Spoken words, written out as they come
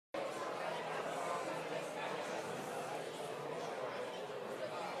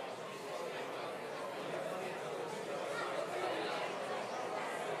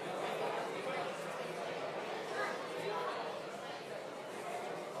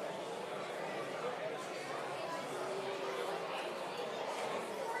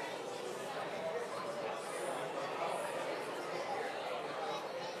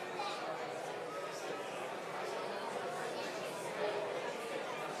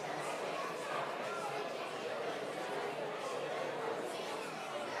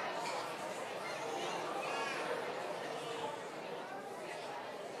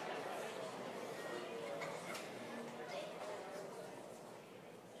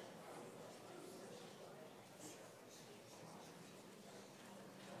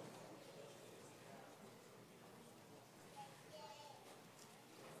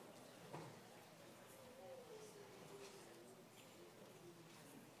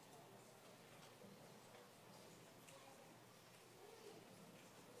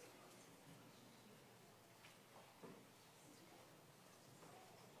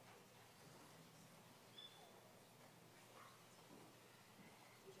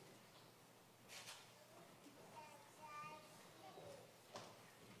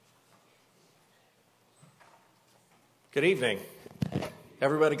Good evening.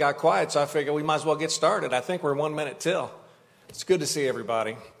 Everybody got quiet, so I figured we might as well get started. I think we're 1 minute till. It's good to see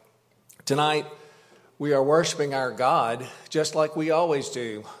everybody. Tonight, we are worshiping our God just like we always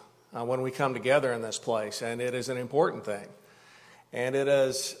do when we come together in this place, and it is an important thing. And it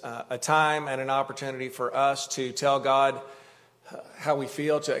is a time and an opportunity for us to tell God how we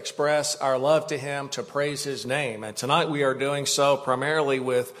feel, to express our love to Him, to praise His name. And tonight we are doing so primarily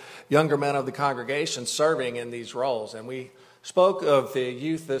with younger men of the congregation serving in these roles. And we spoke of the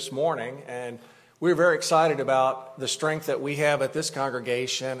youth this morning, and we're very excited about the strength that we have at this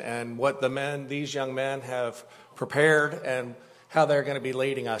congregation and what these young men have prepared and how they're going to be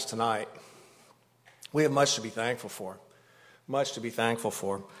leading us tonight. We have much to be thankful for. Much to be thankful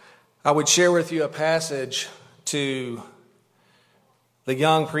for. I would share with you a passage to the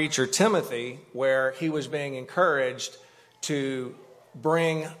young preacher Timothy, where he was being encouraged to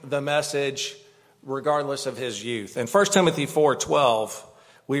bring the message regardless of his youth. In 1 Timothy 4:12,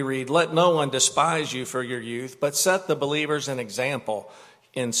 we read, "Let no one despise you for your youth, but set the believers an example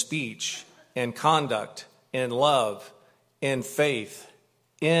in speech, in conduct, in love, in faith,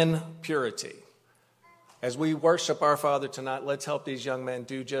 in purity." As we worship our Father tonight, let's help these young men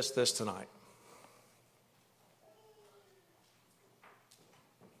do just this tonight.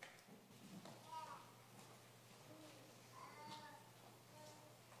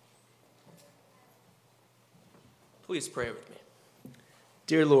 Please pray with me.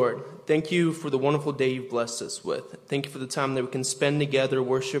 Dear Lord, thank you for the wonderful day you've blessed us with. Thank you for the time that we can spend together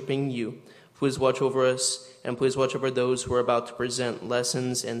worshiping you. Please watch over us, and please watch over those who are about to present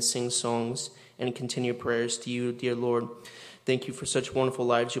lessons and sing songs and continue prayers to you, dear Lord. Thank you for such wonderful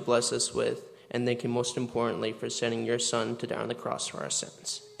lives you bless us with, and thank you most importantly for sending your Son to die on the cross for our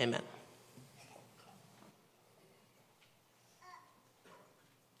sins. Amen.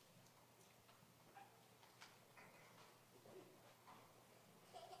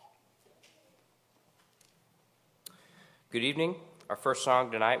 Good evening. Our first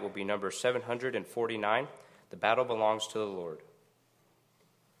song tonight will be number 749, "The Battle Belongs to the Lord."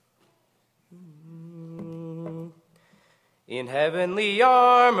 In heavenly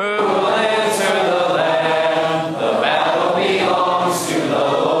armor we'll enter the land, the battle belongs to the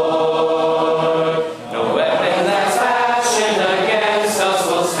Lord. No weapon that's fashioned against us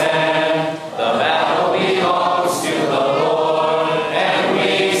will stand, the battle belongs to the Lord, and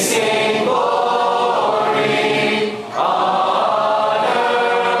we sing glory, honor,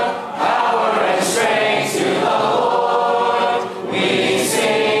 power, and strength to the Lord. We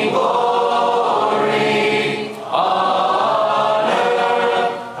sing glory, honor,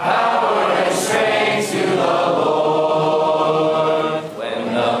 power, and strength to the Lord.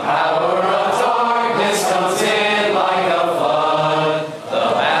 When the power of darkness comes in like a flood, the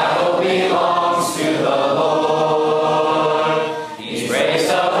battle belongs to the Lord. He's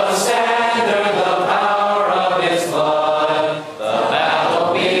raised up a standard, the power of His blood. The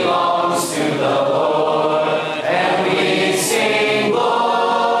battle belongs to the Lord, and we sing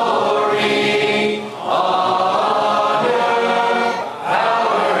glory, honor,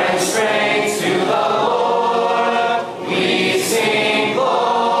 power, and strength to the Lord. We sing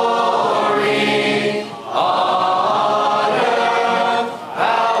glory, honor,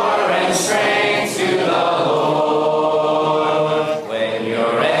 power, and strength to the Lord. When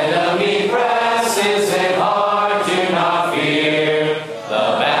your enemy presses in hard, do not fear. The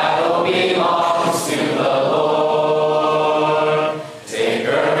battle belongs to the Lord. Take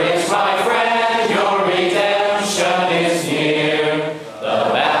courage, my friend, your redemption is near. The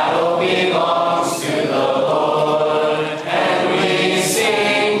battle belongs to the Lord, and we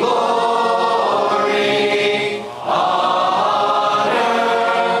sing glory, honor,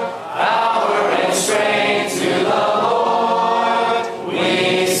 power, and strength to the Lord.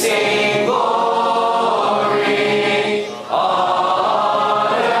 We sing glory, honor,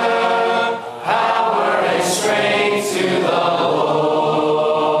 power, and strength to the Lord.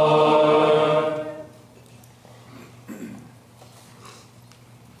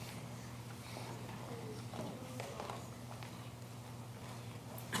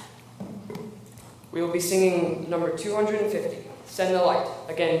 We will be singing number 250, "Send the Light."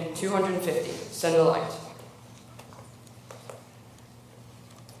 Again, 250, "Send the Light."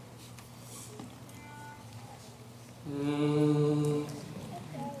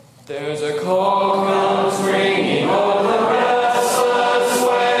 There's a call comes ringing over the restless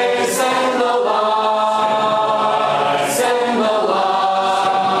way. Send the light, send the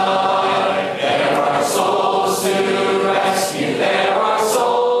light. There are souls to rescue, there are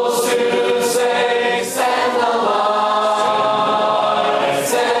souls to save. Send the light,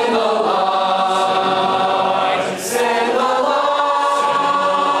 send the light, send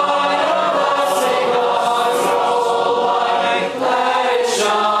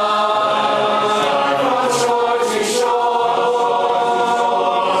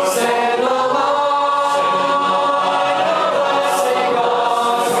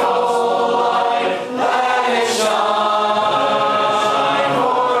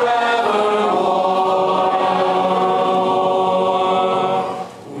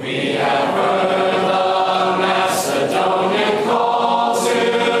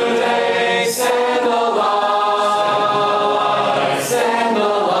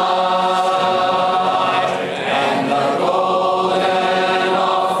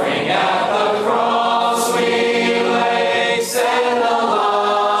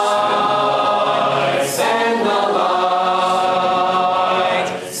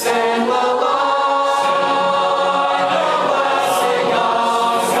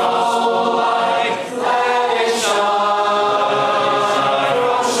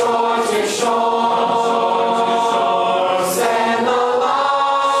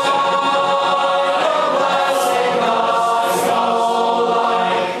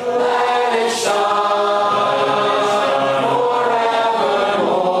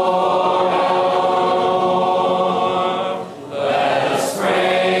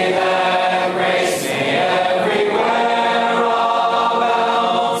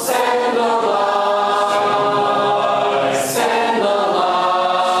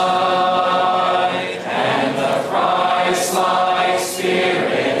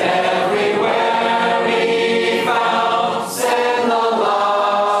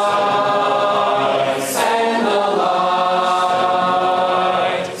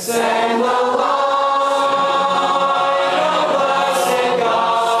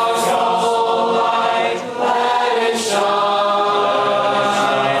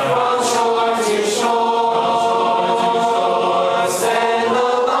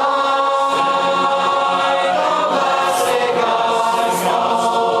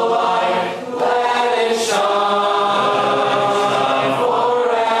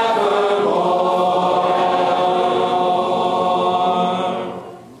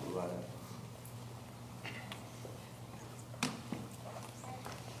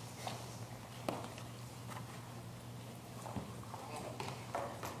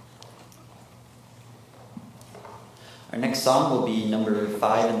Our next song will be number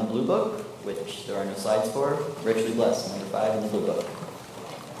 5 in the Blue Book, which there are no slides for. Richly Blessed, number 5 in the Blue Book.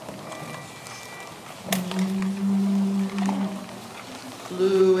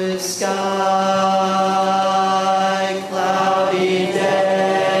 Bluest sky, cloudy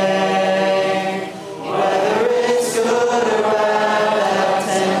day, whether it's good or bad, that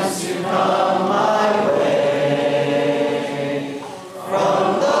tends to come my way.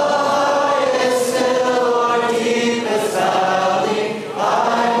 From the highest hill or deepest valley,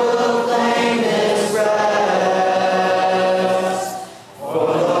 I will claim His rest.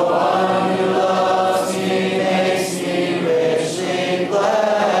 For the one who loves me makes me richly blessed.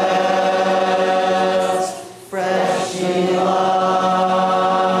 Fresh delight,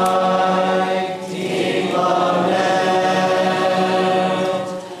 deep lament.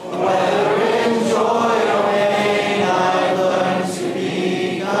 Whether in joy or pain, I learn to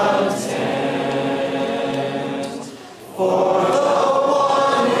be content. For the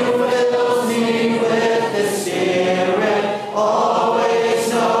one who fills me with His Spirit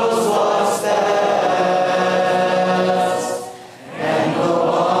always knows what's best. And the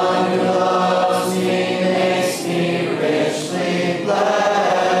one who loves me makes me richly blessed.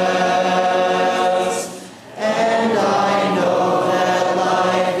 And I know that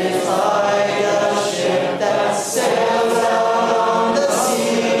life is like a ship that sails out on the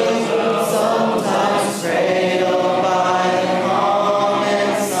sea, sometimes cradled by the calm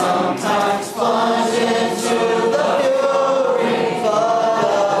and sometimes plunged into the fury.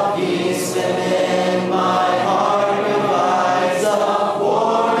 But a peace within my heart provides a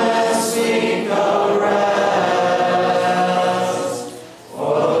warm and sweet caress.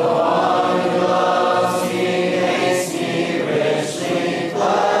 For the one who loves me makes me richly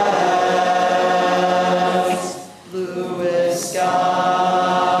blessed. Bluest sky,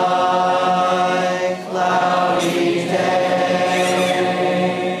 cloudy day,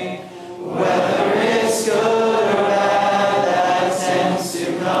 whether it's good or bad, that tends to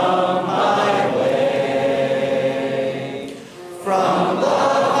come my way. From the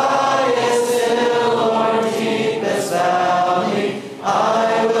highest hill or deepest valley,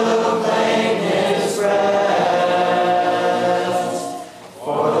 I will claim His rest.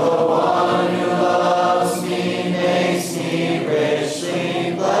 For the one who loves me makes me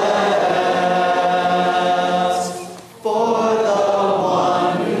richly blessed. For the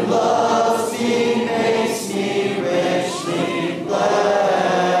one who loves me makes me richly blessed.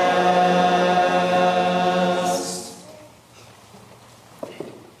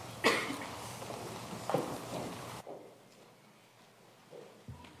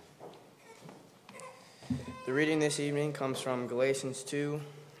 The reading this evening comes from Galatians 2,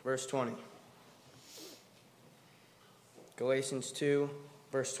 verse 20. Galatians 2,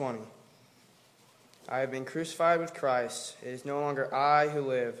 verse 20. I have been crucified with Christ. It is no longer I who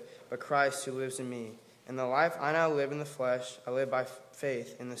live, but Christ who lives in me. And the life I now live in the flesh, I live by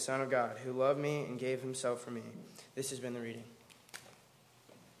faith in the Son of God, who loved me and gave Himself for me. This has been the reading.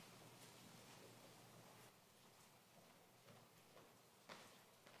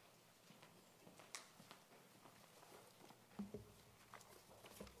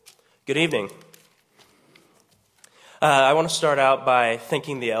 Good evening. I want to start out by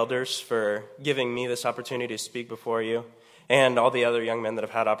thanking the elders for giving me this opportunity to speak before you and all the other young men that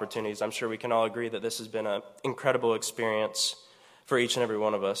have had opportunities. I'm sure we can all agree that this has been an incredible experience for each and every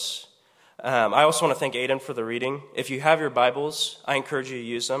one of us. I also want to thank Aiden for the reading. If you have your Bibles, I encourage you to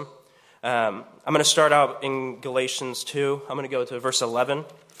use them. I'm going to start out in Galatians 2. I'm going to go to verse 11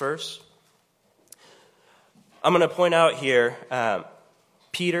 first. I'm going to point out here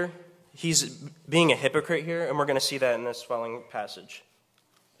Peter. He's being a hypocrite here, and we're going to see that in this following passage.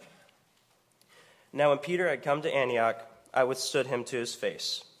 Now when Peter had come to Antioch, I withstood him to his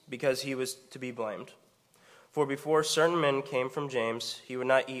face, because he was to be blamed. For before certain men came from James, he would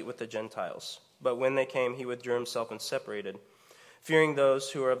not eat with the Gentiles. But when they came, he withdrew himself and separated, fearing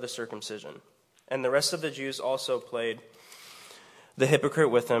those who were of the circumcision. And the rest of the Jews also played the hypocrite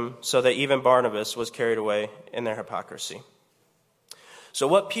with him, so that even Barnabas was carried away in their hypocrisy. So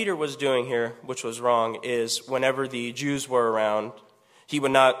what Peter was doing here, which was wrong, is whenever the Jews were around, he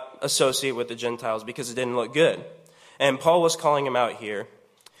would not associate with the Gentiles because it didn't look good. And Paul was calling him out here.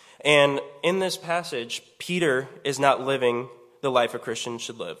 And in this passage, Peter is not living the life a Christian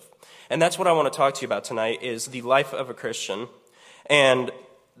should live. And that's what I want to talk to you about tonight, is the life of a Christian. And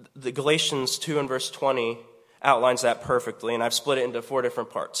the Galatians 2 and verse 20 outlines that perfectly, and I've split it into 4 different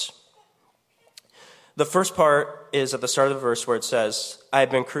parts. The first part is at the start of the verse where it says, I have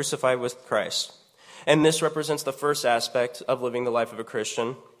been crucified with Christ. And this represents the first aspect of living the life of a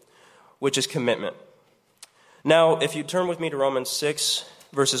Christian, which is commitment. Now, if you turn with me to Romans 6,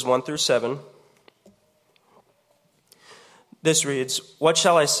 verses 1 through 7, this reads, "What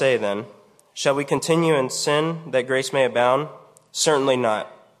shall I say then? Shall we continue in sin that grace may abound? Certainly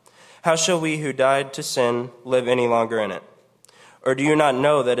not. How shall we who died to sin live any longer in it? Or do you not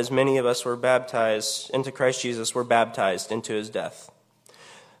know that as many of us were baptized into Christ Jesus were baptized into his death?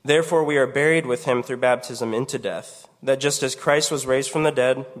 Therefore we are buried with him through baptism into death, that just as Christ was raised from the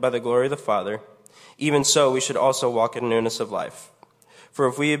dead by the glory of the Father, even so we should also walk in newness of life. For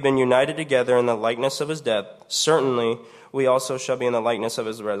if we have been united together in the likeness of his death, certainly we also shall be in the likeness of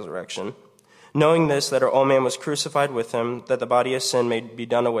his resurrection. Knowing this, that our old man was crucified with him, that the body of sin may be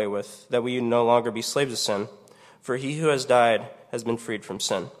done away with, that we no longer be slaves of sin. For he who has died has been freed from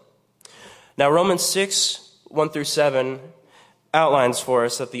sin." Now, Romans 6, 1 through 7 outlines for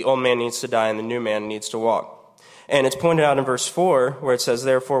us that the old man needs to die and the new man needs to walk. And it's pointed out in verse 4 where it says,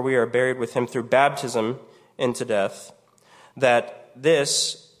 "Therefore we are buried with him through baptism into death," that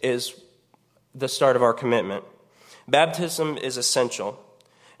this is the start of our commitment. Baptism is essential.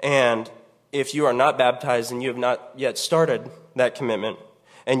 And if you are not baptized and you have not yet started that commitment,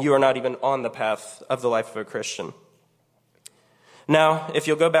 and you are not even on the path of the life of a Christian. Now, if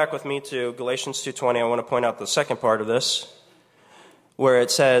you'll go back with me to Galatians 2:20, I want to point out the second part of this, where it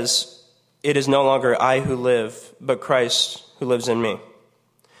says, "It is no longer I who live, but Christ who lives in me."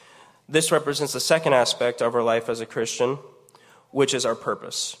 This represents the second aspect of our life as a Christian, which is our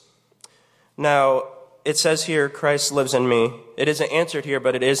purpose. Now, it says here, Christ lives in me. It isn't answered here,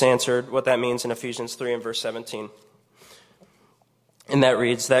 but it is answered what that means in Ephesians 3 and verse 17. And that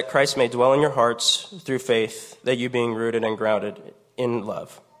reads, "That Christ may dwell in your hearts through faith, that you being rooted and grounded in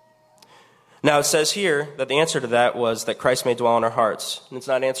love." Now it says here that the answer to that was that Christ may dwell in our hearts. And it's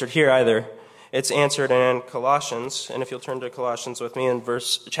not answered here either. It's answered in Colossians, and if you'll turn to Colossians with me in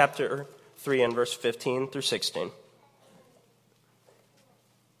chapter 3 and verse 15 through 16.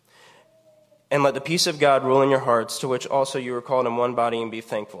 "And let the peace of God rule in your hearts, to which also you were called in one body, and be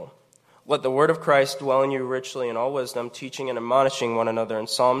thankful. Let the word of Christ dwell in you richly in all wisdom, teaching and admonishing one another in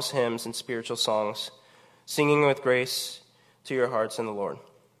psalms, hymns, and spiritual songs, singing with grace to your hearts in the Lord."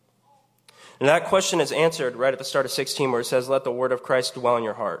 And that question is answered right at the start of 16, where it says, "Let the word of Christ dwell in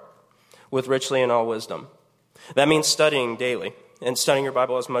your heart, with richly in all wisdom." That means studying daily, and studying your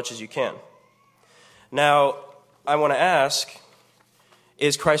Bible as much as you can. Now, I want to ask,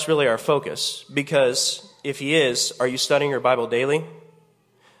 is Christ really our focus? Because if he is, are you studying your Bible daily?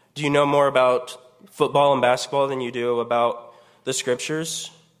 Do you know more about football and basketball than you do about the scriptures?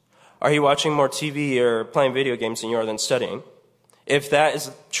 Are you watching more TV or playing video games than you are than studying? If that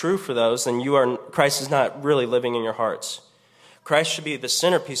is true for those, then Christ is not really living in your hearts. Christ should be the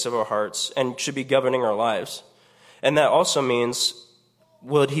centerpiece of our hearts and should be governing our lives. And that also means,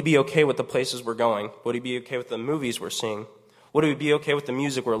 would he be okay with the places we're going? Would he be okay with the movies we're seeing? Would he be okay with the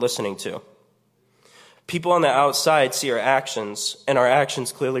music we're listening to? People on the outside see our actions, and our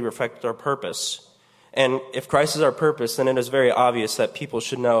actions clearly reflect our purpose. And if Christ is our purpose, then it is very obvious that people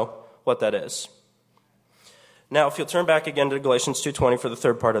should know what that is. Now, if you'll turn back again to Galatians 2:20 for the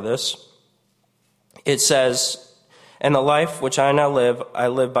third part of this, it says, "And the life which I now live, I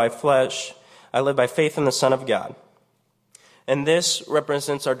live by flesh, I live by faith in the Son of God." And this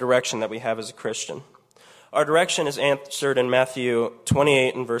represents our direction that we have as a Christian. Our direction is answered in Matthew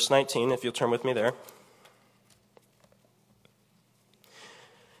 28 and verse 19, if you'll turn with me there.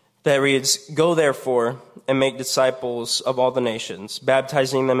 That reads, "Go therefore and make disciples of all the nations,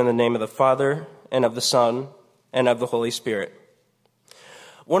 baptizing them in the name of the Father and of the Son and of the Holy Spirit."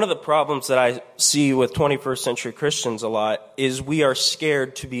 One of the problems that I see with 21st century Christians a lot is we are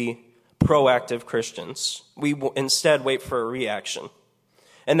scared to be proactive Christians. We will instead wait for a reaction.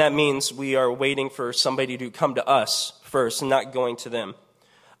 And that means we are waiting for somebody to come to us first and not going to them.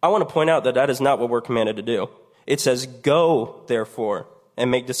 I want to point out that that is not what we're commanded to do. It says, "Go, therefore, and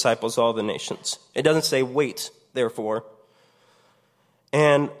make disciples of all the nations." It doesn't say, "Wait, therefore."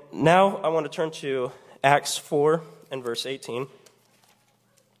 And now I want to turn to Acts 4 and verse 18.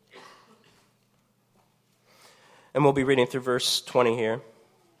 And we'll be reading through verse 20 here.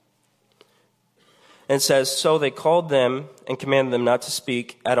 And it says, "So they called them and commanded them not to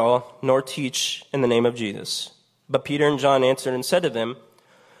speak at all, nor teach in the name of Jesus. But Peter and John answered and said to them,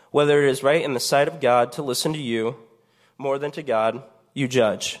 Whether it is right in the sight of God to listen to you more than to God, you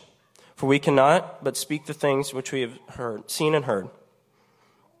judge. For we cannot but speak the things which we have seen and heard."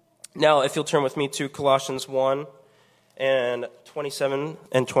 Now, if you'll turn with me to Colossians 1 and 27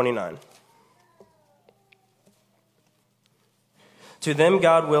 and 29. "To them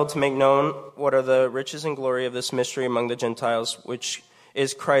God willed to make known what are the riches and glory of this mystery among the Gentiles, which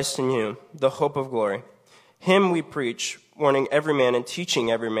is Christ in you, the hope of glory. Him we preach, warning every man and teaching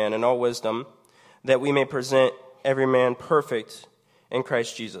every man in all wisdom, that we may present every man perfect in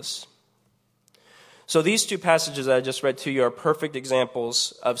Christ Jesus. So these two passages I just read to you are perfect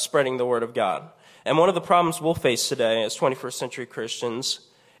examples of spreading the word of God. And one of the problems we'll face today as 21st century Christians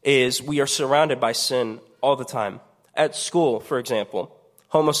is we are surrounded by sin all the time. At school, for example,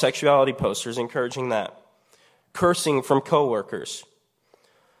 homosexuality posters encouraging that. Cursing from coworkers.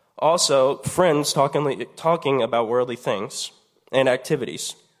 Also, friends talking about worldly things and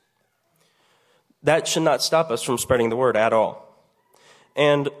activities. That should not stop us from spreading the word at all.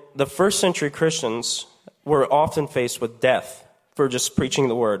 And the first century Christians were often faced with death for just preaching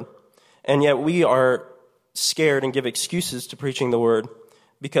the word. And yet we are scared and give excuses to preaching the word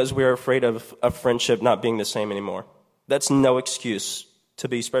because we are afraid of a friendship not being the same anymore. That's no excuse to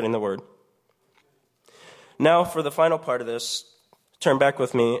be spreading the word. Now for the final part of this, turn back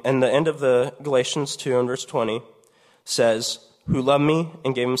with me, and the end of the Galatians 2 and verse 20 says, "Who loved me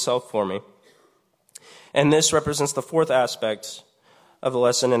and gave himself for me." And this represents the fourth aspect of the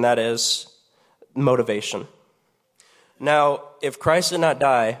lesson, and that is motivation. Now, if Christ did not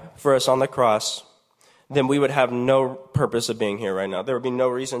die for us on the cross, then we would have no purpose of being here right now. There would be no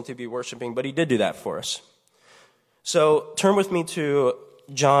reason to be worshiping, but he did do that for us. So turn with me to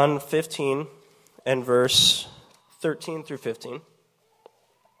John 15 and verse 13 through 15.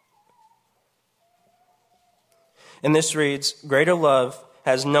 And this reads, "Greater love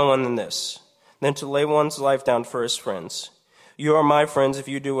has no one than this, than to lay one's life down for his friends. You are my friends if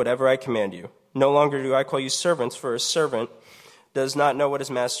you do whatever I command you. No longer do I call you servants, for a servant does not know what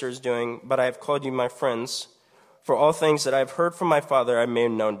his master is doing, but I have called you my friends. For all things that I have heard from my Father I made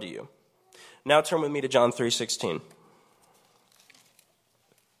known to you." Now turn with me to John 3:16.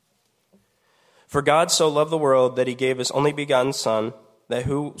 "For God so loved the world that he gave his only begotten Son, that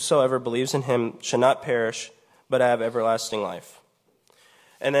whosoever believes in him shall not perish, but have everlasting life."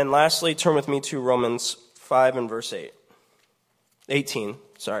 And then lastly, turn with me to Romans 5 and verse 18.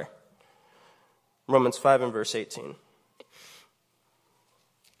 Romans 5 and verse 18.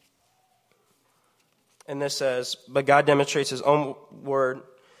 And this says, "But God demonstrates his own word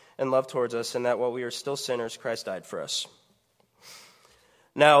and love towards us, in that while we are still sinners, Christ died for us."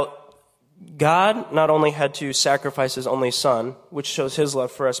 Now, God not only had to sacrifice his only Son, which shows his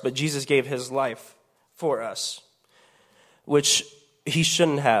love for us, but Jesus gave his life for us, which he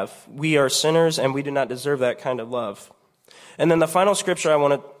shouldn't have. We are sinners, and we do not deserve that kind of love. And then the final scripture I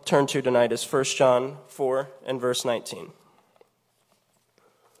want to turn to tonight is 1 John 4 and verse 19.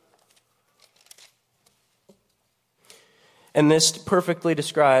 And this perfectly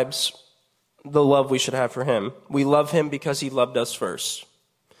describes the love we should have for him. We love him because he loved us first.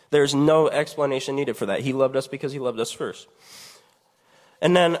 There's no explanation needed for that. He loved us because he loved us first.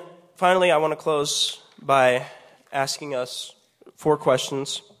 And then finally, I want to close by asking us 4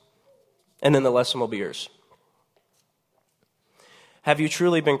 questions, and then the lesson will be yours. Have you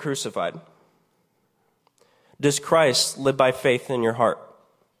truly been crucified? Does Christ live by faith in your heart?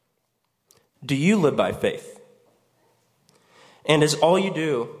 Do you live by faith? And is all you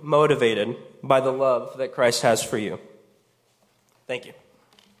do motivated by the love that Christ has for you? Thank you.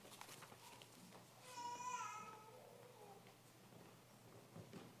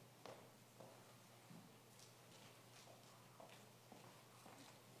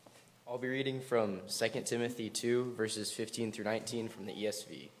 I'll be reading from 2 Timothy 2, verses 15 through 19 from the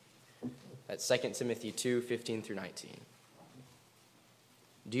ESV. That's 2 Timothy 2, 15 through 19.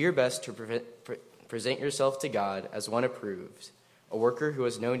 "Do your best to present yourself to God as one approved, a worker who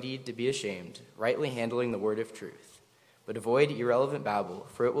has no need to be ashamed, rightly handling the word of truth. But avoid irrelevant babble,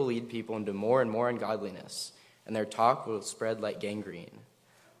 for it will lead people into more and more ungodliness, and their talk will spread like gangrene.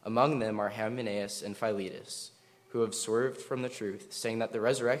 Among them are Hymenaeus and Philetus, who have swerved from the truth, saying that the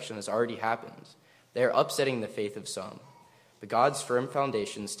resurrection has already happened. They are upsetting the faith of some. But God's firm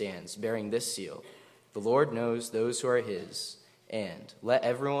foundation stands, bearing this seal: the Lord knows those who are his, and let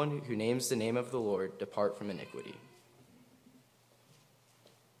everyone who names the name of the Lord depart from iniquity."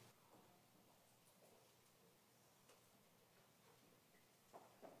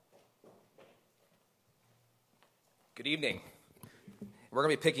 Good evening. We're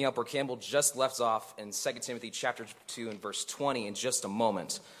going to be picking up where Campbell just left off in 2 Timothy chapter 2 and verse 20 in just a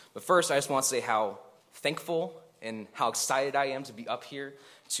moment. But first, I just want to say how thankful and how excited I am to be up here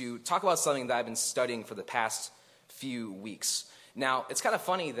to talk about something that I've been studying for the past few weeks. Now, it's kind of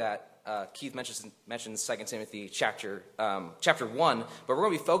funny that Keith mentioned 2 Timothy chapter 1, but we're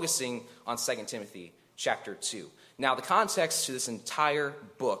going to be focusing on 2 Timothy chapter 2. Now, the context to this entire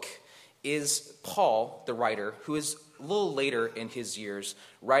book is Paul, the writer, who is a little later in his years,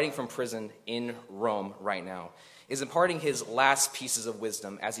 writing from prison in Rome right now, is imparting his last pieces of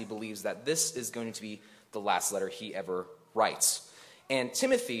wisdom as he believes that this is going to be the last letter he ever writes. And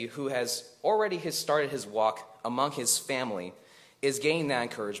Timothy, who has started his walk among his family, is gaining that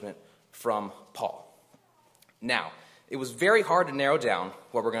encouragement from Paul. Now, it was very hard to narrow down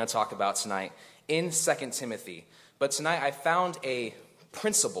what we're going to talk about tonight in 2 Timothy. But tonight I found a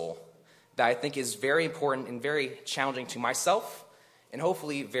principle that I think is very important and very challenging to myself, and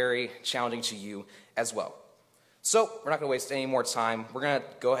hopefully very challenging to you as well. So we're not going to waste any more time. We're going to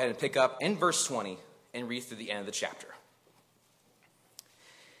go ahead and pick up in verse 20 and read through the end of the chapter.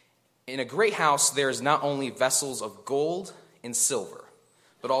 In a great house there is not only vessels of gold and silver,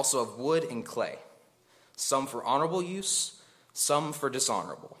 but also of wood and clay, some for honorable use, some for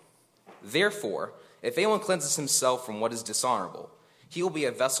dishonorable. Therefore, if anyone cleanses himself from what is dishonorable, he will be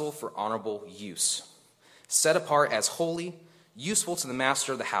a vessel for honorable use, set apart as holy, useful to the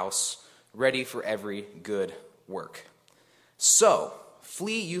master of the house, ready for every good work. So,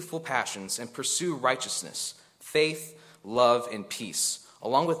 flee youthful passions and pursue righteousness, faith, love, and peace,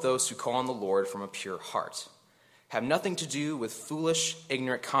 along with those who call on the Lord from a pure heart. Have nothing to do with foolish,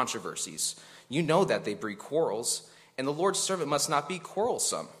 ignorant controversies. You know that they breed quarrels, and the Lord's servant must not be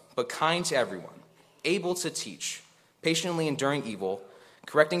quarrelsome, but kind to everyone, able to teach, patiently enduring evil,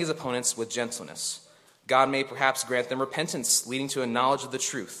 correcting his opponents with gentleness. God may perhaps grant them repentance, leading to a knowledge of the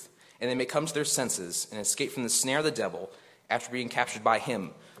truth, and they may come to their senses and escape from the snare of the devil after being captured by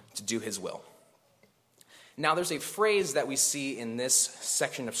him to do his will. Now, there's a phrase that we see in this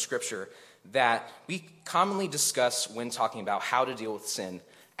section of Scripture that we commonly discuss when talking about how to deal with sin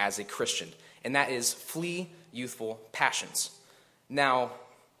as a Christian, and that is flee youthful passions. Now,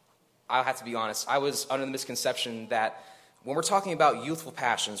 I'll have to be honest, I was under the misconception that when we're talking about youthful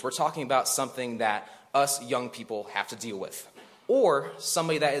passions, we're talking about something that us young people have to deal with, or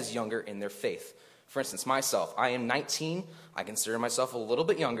somebody that is younger in their faith. For instance, myself, I am 19, I consider myself a little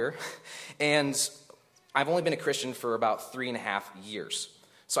bit younger, and I've only been a Christian for about 3.5 years.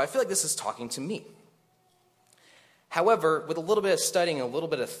 So I feel like this is talking to me. However, with a little bit of studying and a little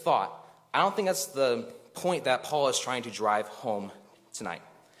bit of thought, I don't think that's the point that Paul is trying to drive home tonight.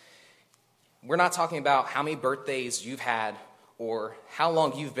 We're not talking about how many birthdays you've had or how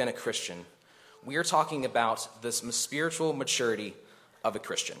long you've been a Christian. We are talking about the spiritual maturity of a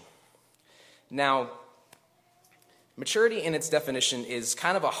Christian. Now, maturity in its definition is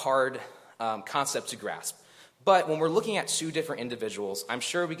kind of a hard concept to grasp. But when we're looking at two different individuals, I'm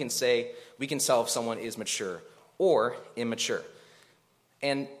sure we can tell if someone is mature or immature.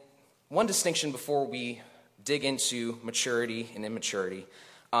 And one distinction before we dig into maturity and immaturity,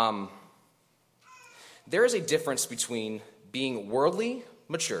 there is a difference between being worldly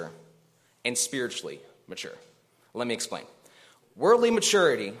mature and spiritually mature. Let me explain. Worldly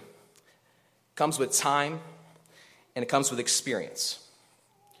maturity comes with time and it comes with experience.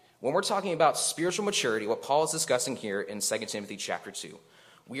 When we're talking about spiritual maturity, what Paul is discussing here in 2 Timothy chapter 2,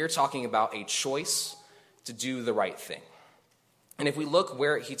 we are talking about a choice to do the right thing. And if we look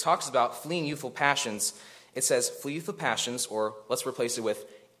where he talks about fleeing youthful passions, it says flee youthful passions, or let's replace it with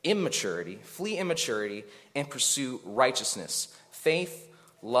immaturity, flee immaturity, and pursue righteousness, faith,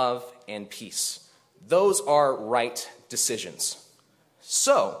 love, and peace. Those are right decisions.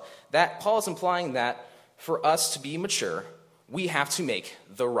 So, that Paul is implying that for us to be mature, we have to make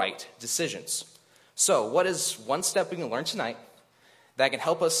the right decisions. So, what is one step we can learn tonight that can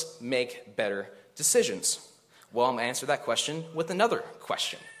help us make better decisions? Well, I'm going to answer that question with another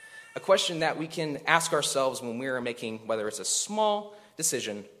question. A question that we can ask ourselves when we are making, whether it's a small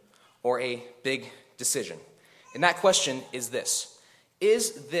decision or a big decision. And that question is this: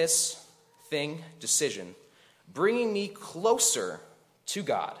 is this decision, bringing me closer to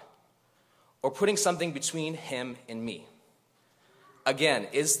God or putting something between him and me? Again,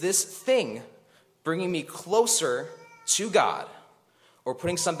 is this thing bringing me closer to God or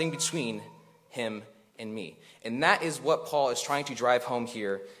putting something between him and me? And that is what Paul is trying to drive home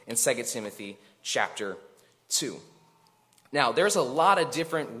here in 2 Timothy chapter 2. Now, there's a lot of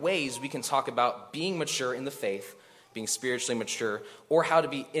different ways we can talk about being mature in the faith, being spiritually mature, or how to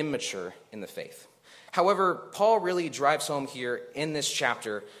be immature in the faith. However, Paul really drives home here in this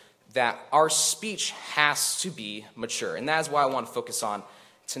chapter that our speech has to be mature, and that is what I want to focus on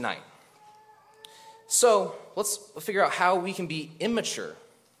tonight. So, let's figure out how we can be immature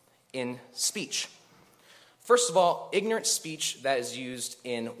in speech. First of all, ignorant speech that is used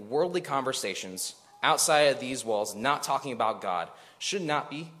in worldly conversations outside of these walls, not talking about God, should not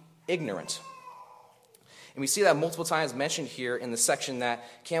be ignorant. And we see that multiple times mentioned here in the section that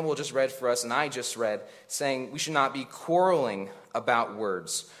Campbell just read for us and I just read, saying we should not be quarreling about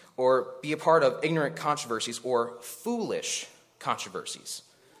words or be a part of ignorant controversies or foolish controversies.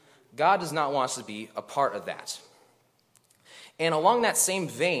 God does not want us to be a part of that. And along that same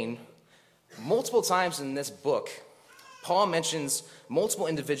vein, multiple times in this book, Paul mentions multiple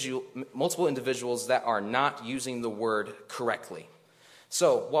individuals that are not using the word correctly.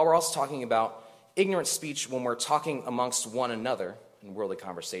 So while we're also talking about ignorant speech when we're talking amongst one another in worldly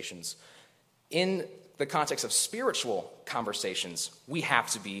conversations, in the context of spiritual conversations, we have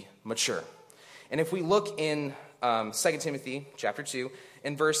to be mature. And if we look in 2 Timothy chapter 2,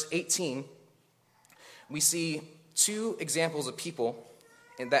 in verse 18, we see two examples of people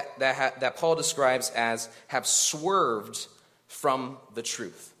that Paul describes as have swerved from the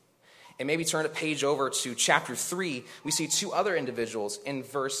truth. And maybe turn a page over to chapter 3, we see two other individuals in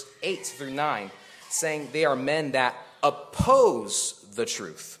verse 8 through 9 saying they are men that oppose the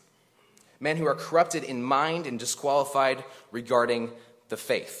truth. Men who are corrupted in mind and disqualified regarding the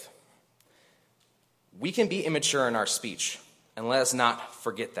faith. We can be immature in our speech, and let us not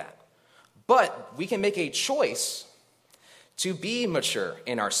forget that. But we can make a choice to be mature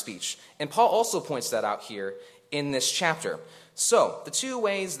in our speech. And Paul also points that out here in this chapter. So, the two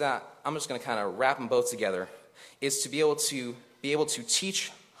ways that I'm just going to kind of wrap them both together is to be able to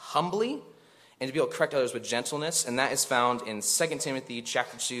teach humbly and to be able to correct others with gentleness, and that is found in 2 Timothy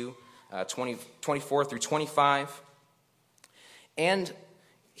chapter 2, 24 through 25. And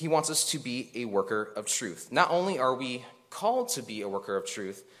he wants us to be a worker of truth. Not only are we called to be a worker of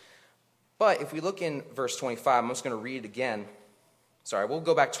truth, but if we look in verse 25, I'm just going to read it again. Sorry, we'll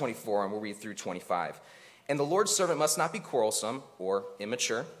go back 24 and we'll read through 25. And the Lord's servant must not be quarrelsome or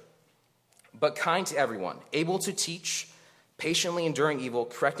immature, but kind to everyone, able to teach, patiently enduring evil,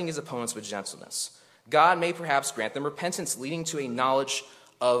 correcting his opponents with gentleness. God may perhaps grant them repentance leading to a knowledge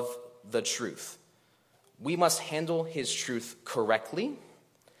of the truth. We must handle his truth correctly,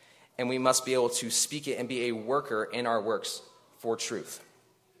 and we must be able to speak it and be a worker in our works for truth.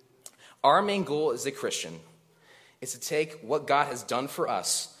 Our main goal as a Christian is to take what God has done for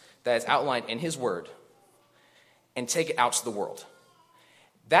us that is outlined in his word and take it out to the world.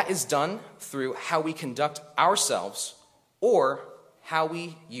 That is done through how we conduct ourselves or how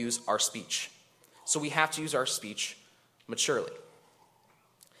we use our speech. So we have to use our speech maturely.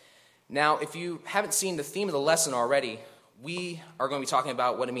 Now, if you haven't seen the theme of the lesson already, we are going to be talking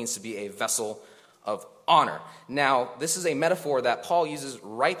about what it means to be a vessel of honor. Now, this is a metaphor that Paul uses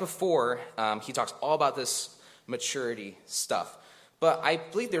right before he talks all about this maturity stuff. But I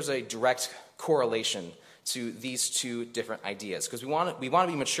believe there's a direct correlation to these two different ideas because we want to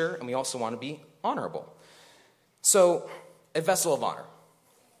be mature and we also want to be honorable. So, a vessel of honor.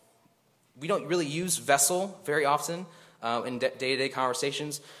 We don't really use vessel very often in day-to-day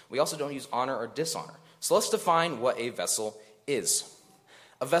conversations. We also don't use honor or dishonor. So let's define what a vessel is.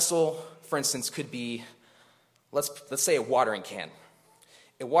 A vessel, for instance, could be, let's say a watering can.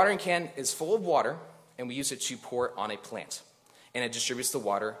 A watering can is full of water, and we use it to pour it on a plant, and it distributes the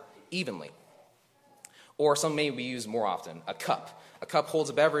water evenly. Or some may we use more often, a cup. A cup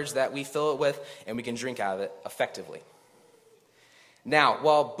holds a beverage that we fill it with, and we can drink out of it effectively. Now,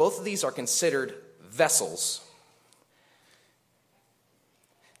 while both of these are considered vessels,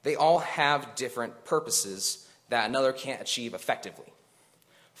 they all have different purposes that another can't achieve effectively.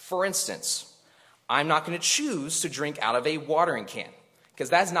 For instance, I'm not going to choose to drink out of a watering can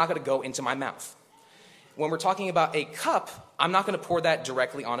because that's not going to go into my mouth. When we're talking about a cup, I'm not going to pour that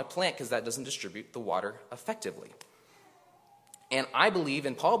directly on a plant because that doesn't distribute the water effectively. And I believe,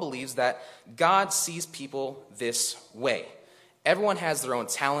 and Paul believes, that God sees people this way. Everyone has their own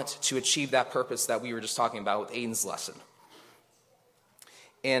talent to achieve that purpose that we were just talking about with Aiden's lesson.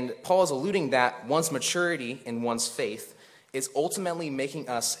 And Paul is alluding that one's maturity in one's faith is ultimately making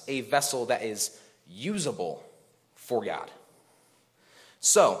us a vessel that is usable for God.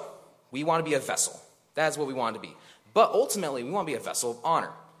 So, we want to be a vessel. That's what we want to be. But ultimately, we want to be a vessel of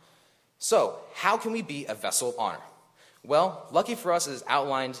honor. So, how can we be a vessel of honor? Well, lucky for us, it is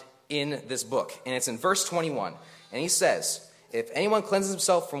outlined in this book. And it's in verse 21. And he says, if anyone cleanses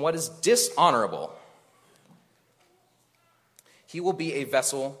himself from what is dishonorable, he will be a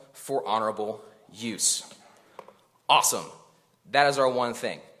vessel for honorable use. Awesome. That is our one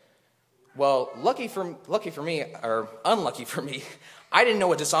thing. Well, lucky for me, or unlucky for me, I didn't know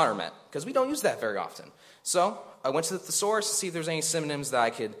what dishonor meant, because we don't use that very often. So I went to the thesaurus to see if there's any synonyms that I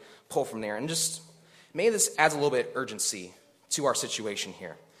could pull from there, and just maybe this adds a little bit of urgency to our situation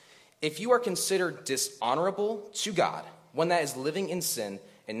here. If you are considered dishonorable to God, one that is living in sin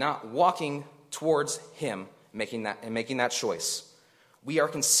and not walking towards him, making that choice, we are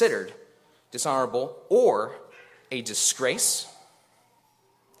considered dishonorable or a disgrace,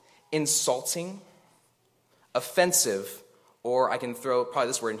 insulting, offensive, or I can throw probably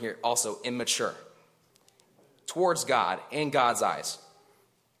this word in here also, immature, towards God in God's eyes.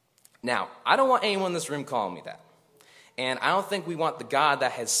 Now, I don't want anyone in this room calling me that. And I don't think we want the God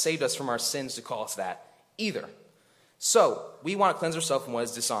that has saved us from our sins to call us that either. So, we want to cleanse ourselves from what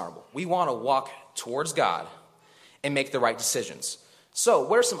is dishonorable. We want to walk towards God and make the right decisions. So,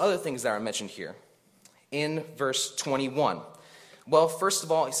 what are some other things that are mentioned here in verse 21? Well, first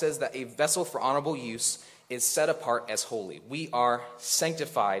of all, he says that a vessel for honorable use is set apart as holy. We are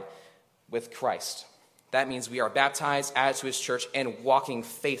sanctified with Christ. That means we are baptized, added to his church, and walking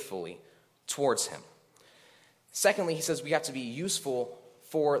faithfully towards him. Secondly, he says we have to be useful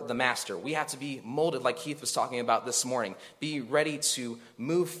for the master. We have to be molded, like Keith was talking about this morning. Be ready to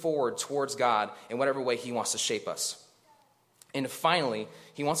move forward towards God in whatever way he wants to shape us. And finally,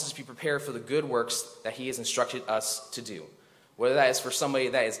 he wants us to be prepared for the good works that he has instructed us to do. Whether that is for somebody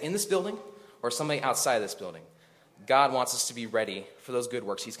that is in this building or somebody outside of this building. God wants us to be ready for those good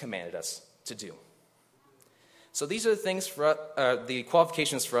works he's commanded us to do. So these are the things the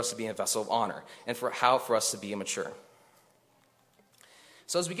qualifications for us to be a vessel of honor and for us to be immature.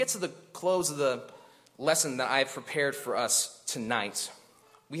 So as we get to the close of the lesson that I've prepared for us tonight,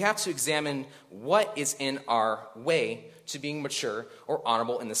 we have to examine what is in our way to being mature or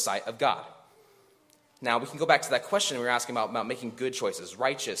honorable in the sight of God. Now, we can go back to that question we were asking about making good choices,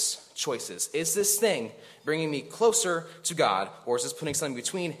 righteous choices. Is this thing bringing me closer to God, or is this putting something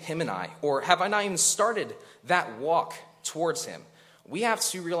between him and I? Or have I not even started that walk towards him? We have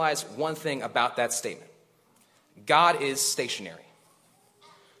to realize one thing about that statement. God is stationary.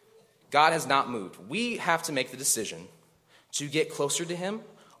 God has not moved. We have to make the decision to get closer to him,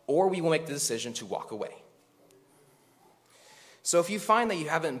 or we will make the decision to walk away. So if you find that you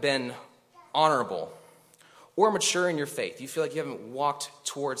haven't been honorable or mature in your faith, you feel like you haven't walked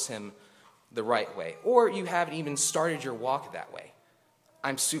towards him the right way, or you haven't even started your walk that way,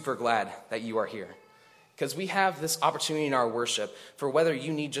 I'm super glad that you are here. Because we have this opportunity in our worship for whether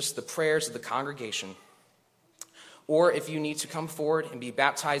you need just the prayers of the congregation, or if you need to come forward and be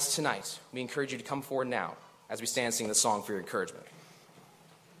baptized tonight, we encourage you to come forward now as we stand and sing the song for your encouragement.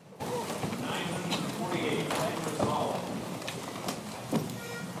 948,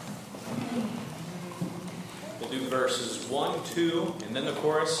 we'll do verses 1, 2, and then the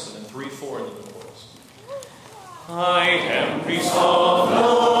chorus, and then 3, 4, and then the chorus. I am resolved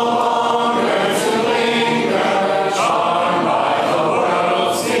no longer to linger, charmed by the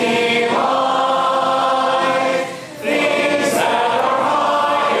world's delight. Things that are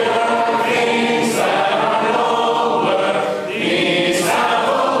higher, things that are lower, these have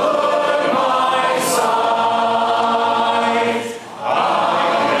allured my sight. I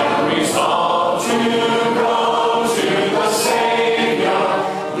am resolved to go to the Savior,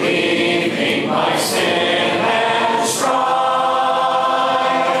 leaving my sin and strife.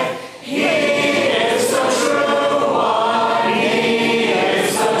 He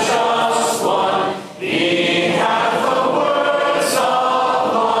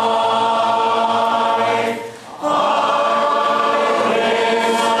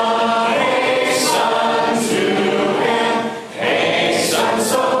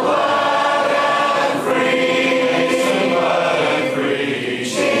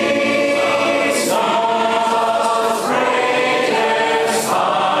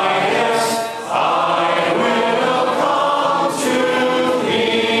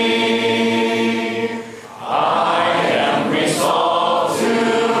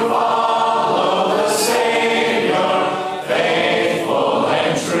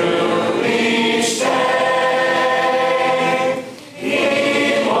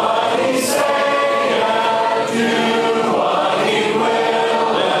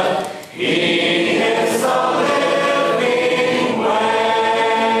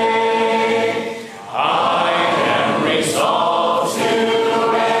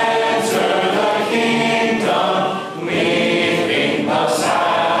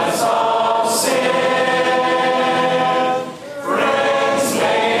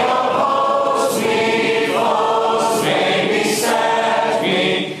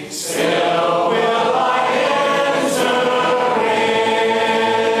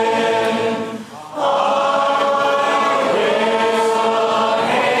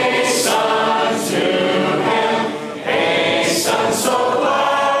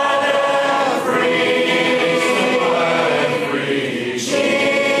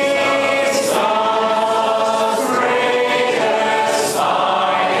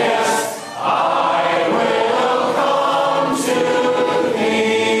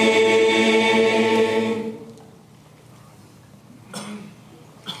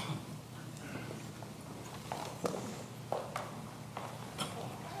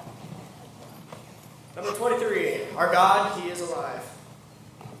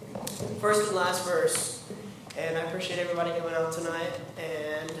first and last verse. And I appreciate everybody coming out tonight.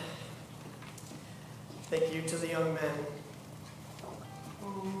 And thank you to the young men.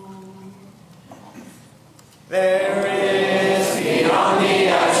 There is beyond the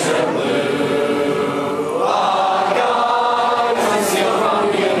azure blue a God concealed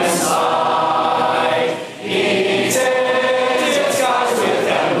from human sight. He takes its skies with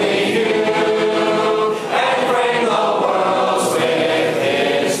heavenly hue and framed the worlds with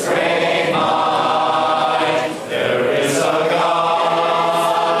his great might. There is a God,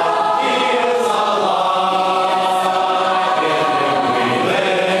 he is alive, in him we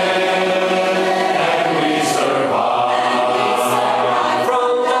live and we survive. From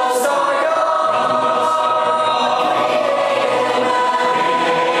dust our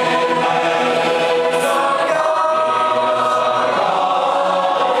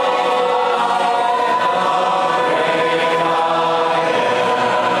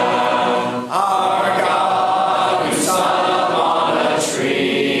God who sung upon a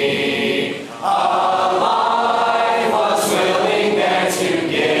tree, a life was willing there to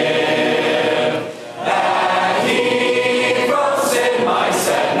give, that he from sin might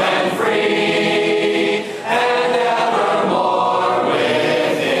set men free, and evermore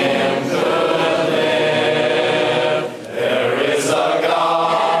with him could live. There is a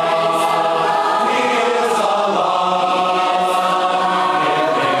God, he is alive,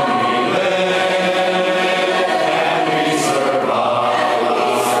 in him we live and we survive.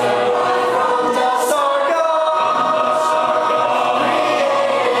 From dust our God, created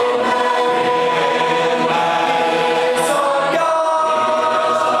man is our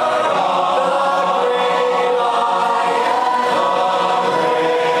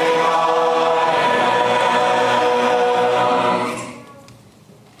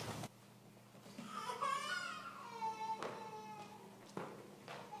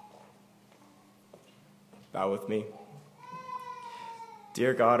Bow with me.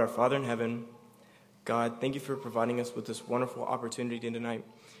 Dear God, our Father in heaven, God, thank you for providing us with this wonderful opportunity tonight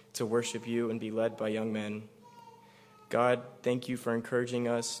to worship you and be led by young men. God, thank you for encouraging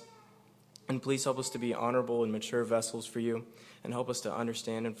us, and please help us to be honorable and mature vessels for you, and help us to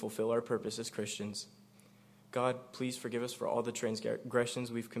understand and fulfill our purpose as Christians. God, please forgive us for all the transgressions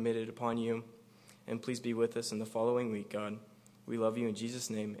we've committed upon you, and please be with us in the following week, God. We love you in Jesus'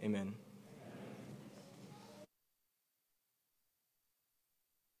 name, amen.